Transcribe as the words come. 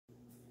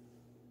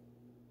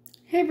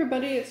Hey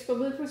everybody, it's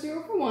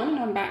Bubbly401 and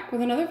I'm back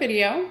with another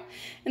video.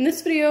 In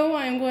this video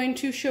I'm going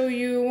to show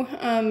you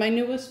my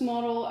newest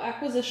model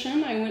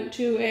acquisition. I went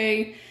to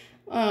a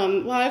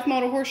live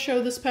model horse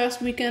show this past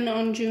weekend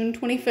on June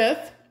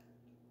 25th.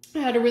 I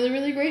had a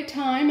really great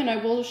time, and I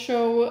will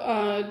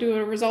do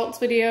a results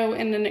video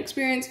and an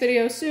experience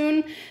video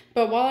soon.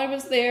 But while I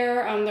was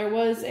there, there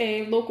was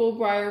a local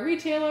Breyer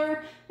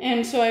retailer,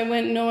 and so I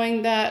went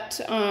knowing that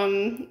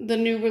the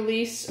new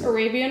release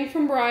Arabian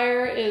from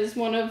Breyer is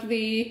one of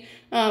the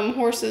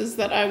horses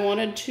that I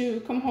wanted to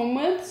come home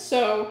with.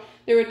 So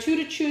there were two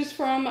to choose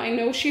from. I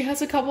know she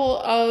has a couple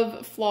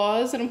of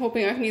flaws, and I'm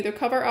hoping I can either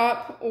cover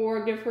up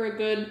or give her a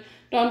good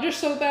Dawn dish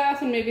soap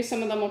bath, and maybe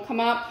some of them will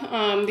come up.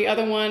 The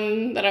other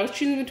one that I was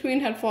choosing between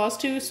had flaws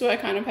too, so I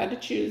kind of had to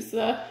choose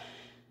the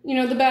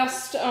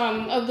best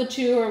of the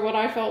two, or what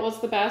I felt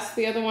was the best.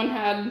 The other one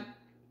had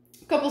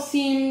a couple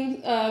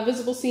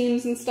visible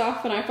seams and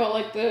stuff, and I felt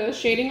like the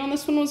shading on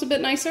this one was a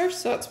bit nicer,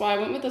 so that's why I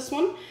went with this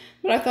one.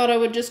 But I thought I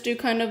would just do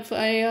kind of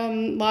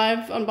a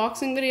live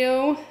unboxing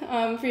video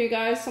for you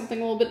guys, something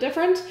a little bit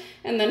different,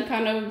 and then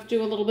kind of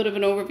do a little bit of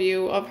an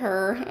overview of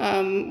her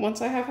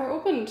once I have her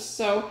opened.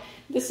 So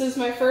this is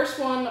my first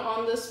one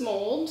on this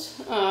mold.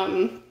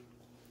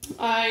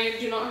 I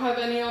do not have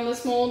any on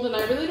this mold, and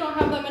I really don't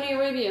have that many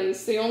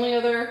Arabians. The only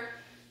other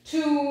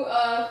two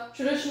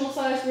traditional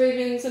sized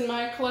Arabians in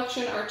my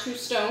collection are two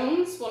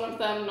stones, one of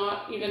them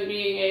not even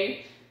being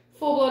a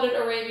full-blooded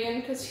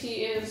Arabian because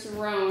he is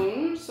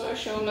roan, so I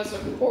show him as a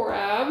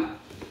Korab.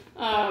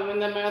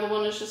 And then my other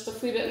one is just a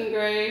flea bitten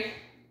gray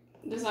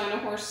designer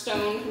horse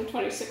stone from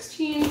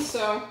 2016,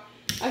 so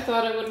I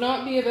thought it would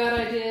not be a bad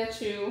idea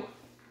to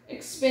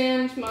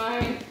expand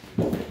my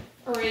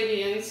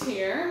Arabians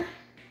here.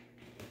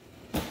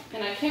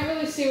 And I can't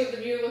really see what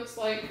the view looks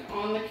like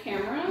on the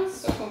camera,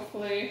 so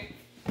hopefully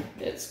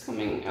it's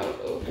coming out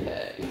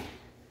okay.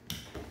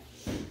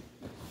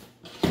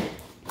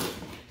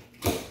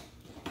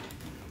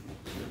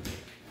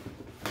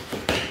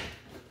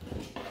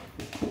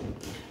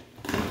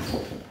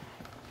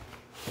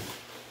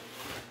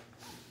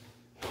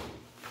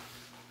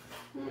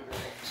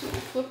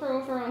 Flip her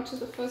over onto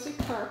the fuzzy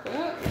carpet.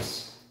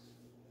 Let's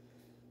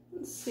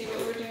see what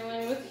we're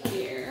dealing with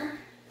here.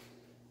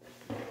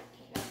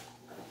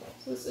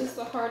 So this is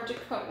the hard to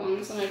cut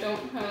ones, and I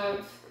don't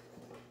have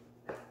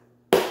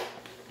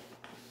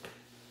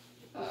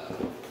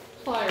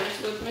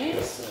pliers with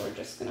me, so we're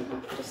just gonna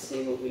have to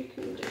see what we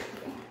can do.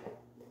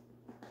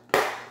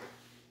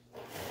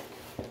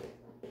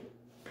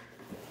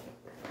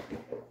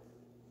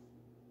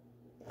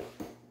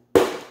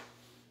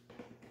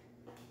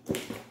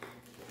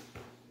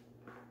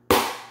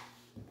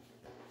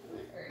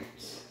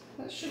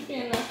 That should be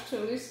enough to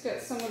at least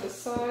get some of the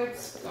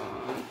sides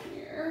gone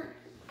here.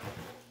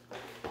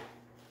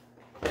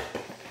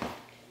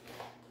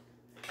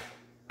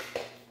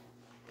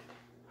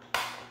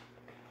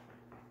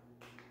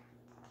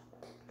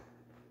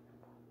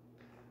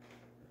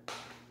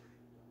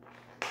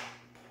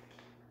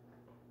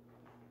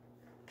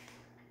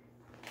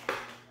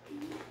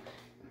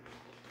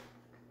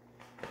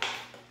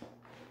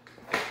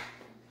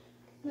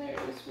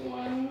 There's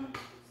one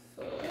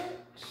foot.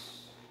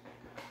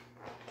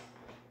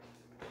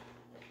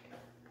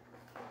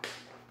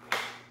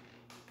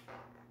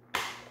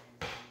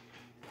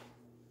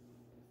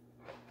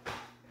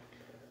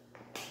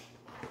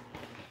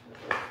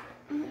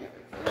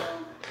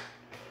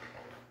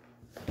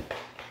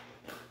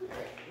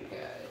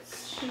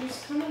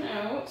 She's coming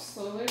out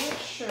slowly but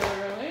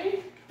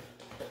surely.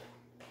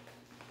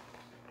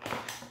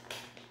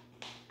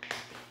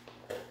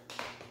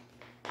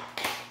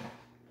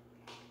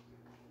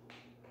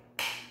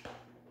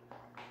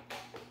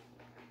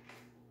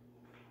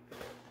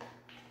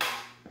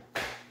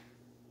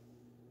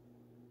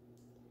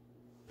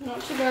 Not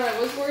too bad. I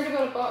was worried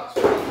about a box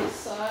rub on this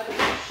side. I'm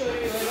going to show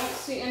you. I don't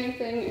see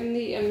anything in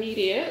the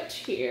immediate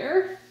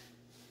here.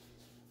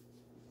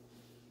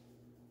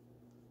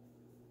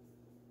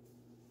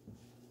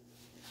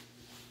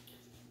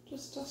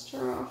 Just dust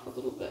her off a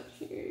little bit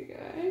here, you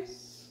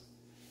guys.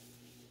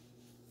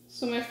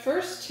 So my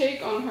first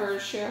take on her,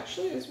 she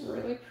actually is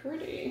really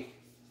pretty.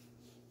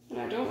 And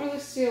I don't really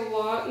see a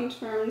lot in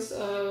terms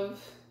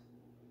of,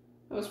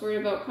 I was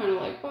worried about kind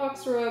of like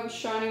box rubs,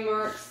 shiny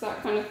marks,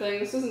 that kind of thing.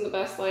 This isn't the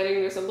best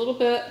lighting. There's a little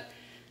bit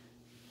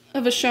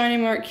of a shiny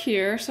mark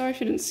here. Sorry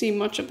if you didn't see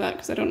much of that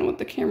because I don't know what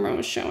the camera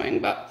was showing,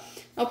 but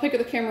I'll pick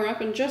the camera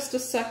up in just a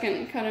second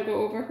and kind of go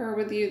over her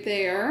with you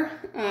there.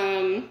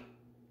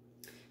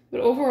 But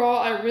overall,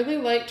 I really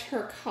liked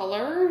her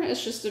color.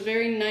 It's just a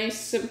very nice,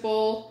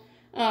 simple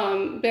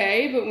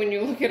bay, but when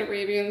you look at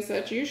Arabians,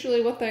 that's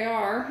usually what they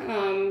are.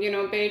 You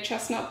know, bay,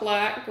 chestnut,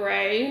 black,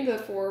 gray, the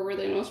four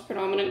really most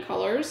predominant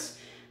colors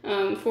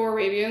for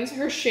Arabians.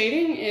 Her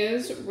shading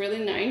is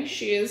really nice.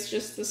 She is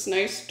just this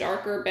nice,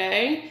 darker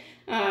bay.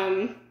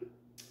 And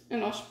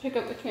I'll pick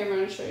up the camera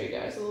and show you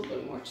guys a little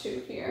bit more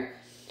too here.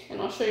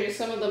 And I'll show you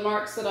some of the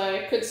marks that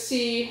I could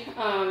see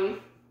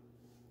on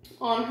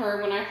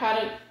her when I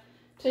hadn't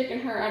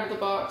taken her out of the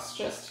box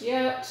just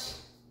yet.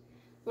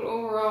 but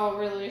overall,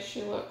 really,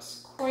 she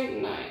looks quite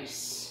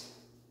nice.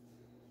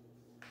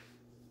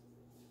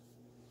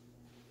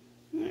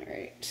 All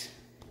right.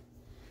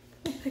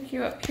 I'll pick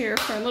you up here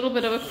for a little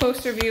bit of a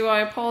closer view. I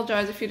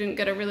apologize if you didn't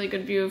get a really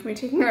good view of me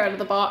taking her out of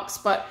the box,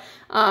 but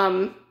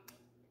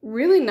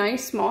really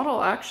nice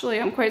model, actually.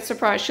 I'm quite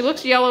surprised. She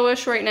looks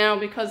yellowish right now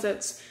because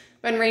it's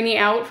been rainy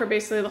out for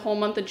basically the whole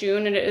month of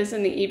June, and it is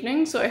in the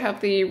evening, so I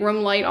have the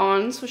room light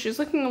on, so she's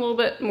looking a little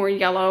bit more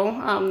yellow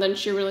than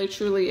she really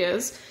truly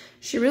is.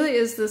 She really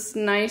is this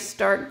nice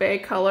dark bay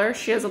color.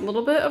 She has a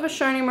little bit of a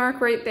shiny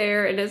mark right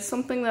there. It is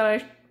something that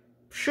I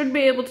should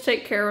be able to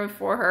take care of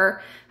for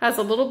her. Has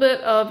a little bit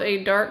of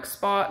a dark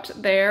spot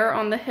there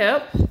on the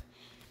hip.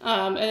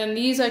 And then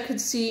these I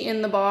could see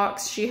in the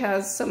box. She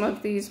has some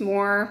of these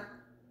more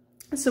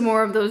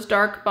of those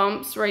dark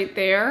bumps right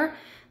there.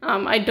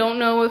 I don't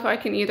know if I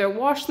can either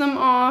wash them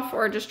off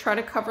or just try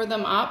to cover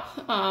them up.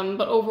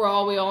 But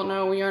overall, we all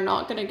know we are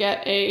not gonna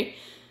get a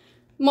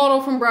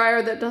model from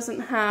Breyer that doesn't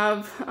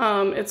have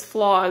its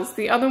flaws.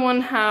 The other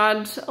one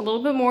had a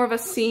little bit more of a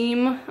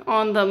seam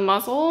on the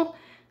muzzle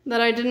that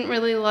I didn't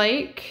really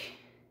like.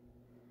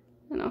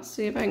 And I'll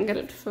see if I can get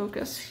it to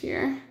focus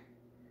here.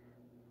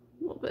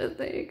 A little bit,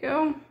 there you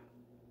go.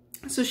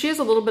 So she has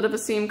a little bit of a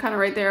seam kind of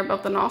right there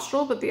above the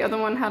nostril, but the other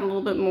one had a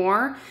little bit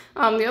more.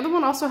 The other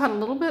one also had a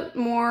little bit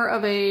more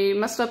of a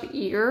messed up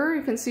ear.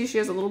 You can see she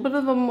has a little bit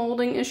of a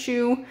molding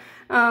issue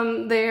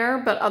there,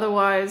 but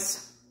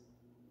otherwise,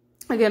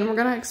 again, we're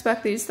gonna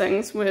expect these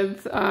things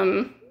with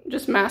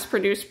just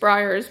mass-produced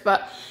Breyers,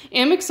 but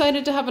am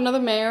excited to have another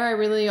mare. I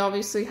really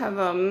obviously have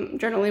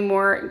generally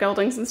more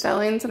geldings and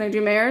stallions than I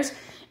do mares.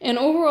 And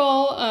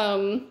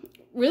overall,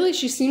 really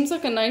she seems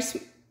like a nice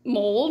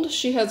mold.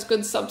 She has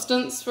good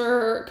substance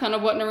for kind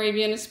of what an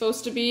Arabian is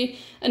supposed to be.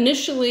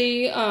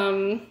 Initially,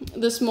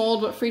 this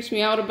mold, what freaked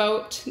me out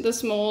about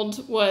this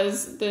mold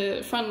was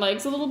the front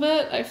legs a little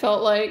bit. I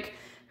felt like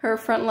her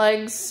front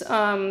legs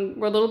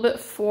were a little bit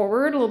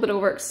forward, a little bit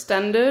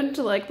overextended,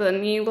 like the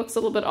knee looks a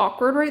little bit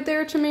awkward right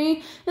there to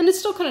me, and it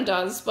still kind of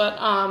does, but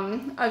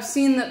I've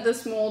seen that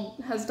this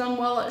mold has done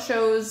well at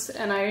shows,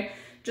 and I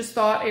just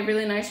thought a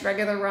really nice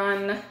regular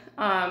run,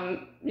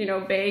 you know,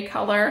 bay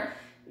color,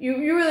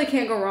 you really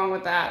can't go wrong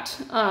with that.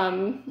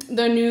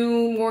 The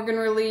new Morgan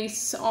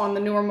release on the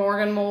newer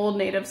Morgan mold,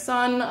 Native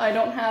Sun, I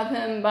don't have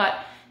him, but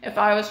if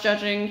I was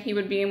judging, he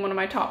would be in one of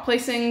my top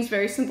placings.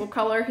 Very simple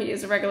color. He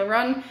is a regular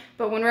run.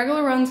 But when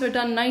regular runs are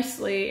done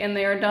nicely and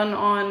they are done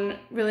on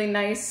really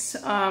nice,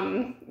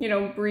 you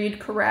know, breed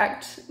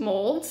correct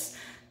molds,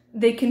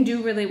 they can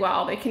do really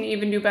well. They can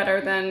even do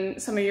better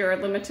than some of your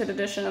limited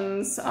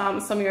editions,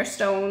 some of your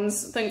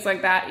stones, things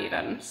like that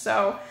even.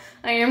 So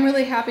I am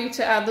really happy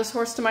to add this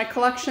horse to my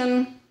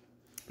collection.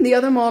 The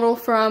other model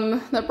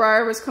that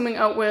Breyer was coming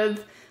out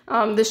with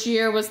this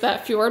year was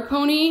that Fjord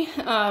pony,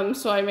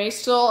 so I may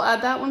still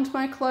add that one to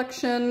my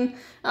collection.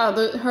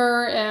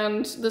 Her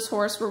and this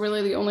horse were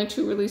really the only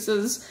two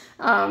releases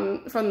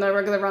from the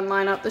regular run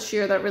lineup this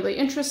year that really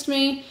interest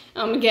me.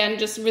 Again,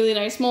 just really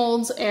nice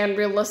molds and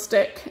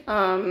realistic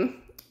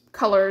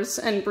colors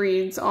and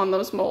breeds on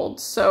those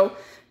molds. So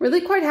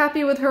really quite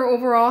happy with her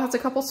overall. Has a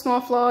couple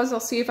small flaws I'll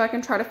see if I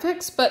can try to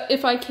fix, but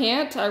if I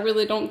can't, I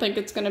really don't think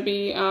it's going to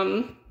be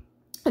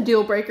a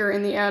deal breaker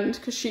in the end,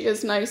 because she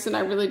is nice and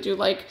I really do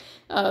like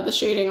the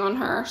shading on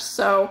her.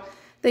 So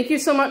thank you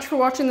so much for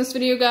watching this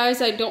video,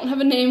 guys. I don't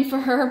have a name for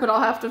her, but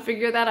I'll have to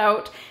figure that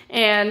out.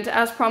 And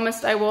as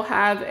promised, I will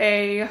have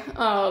a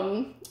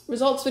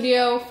results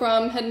video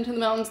from Heading to the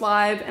Mountains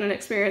Live and an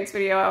experience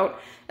video out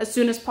as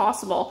soon as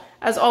possible.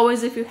 As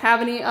always, if you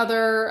have any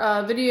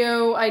other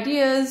video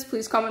ideas,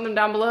 please comment them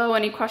down below.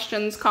 Any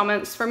questions,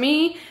 comments for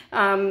me,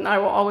 I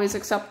will always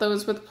accept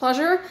those with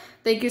pleasure.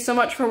 Thank you so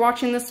much for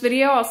watching this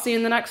video. I'll see you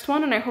in the next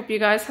one, and I hope you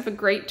guys have a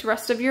great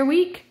rest of your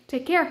week.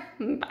 Take care.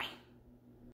 Bye.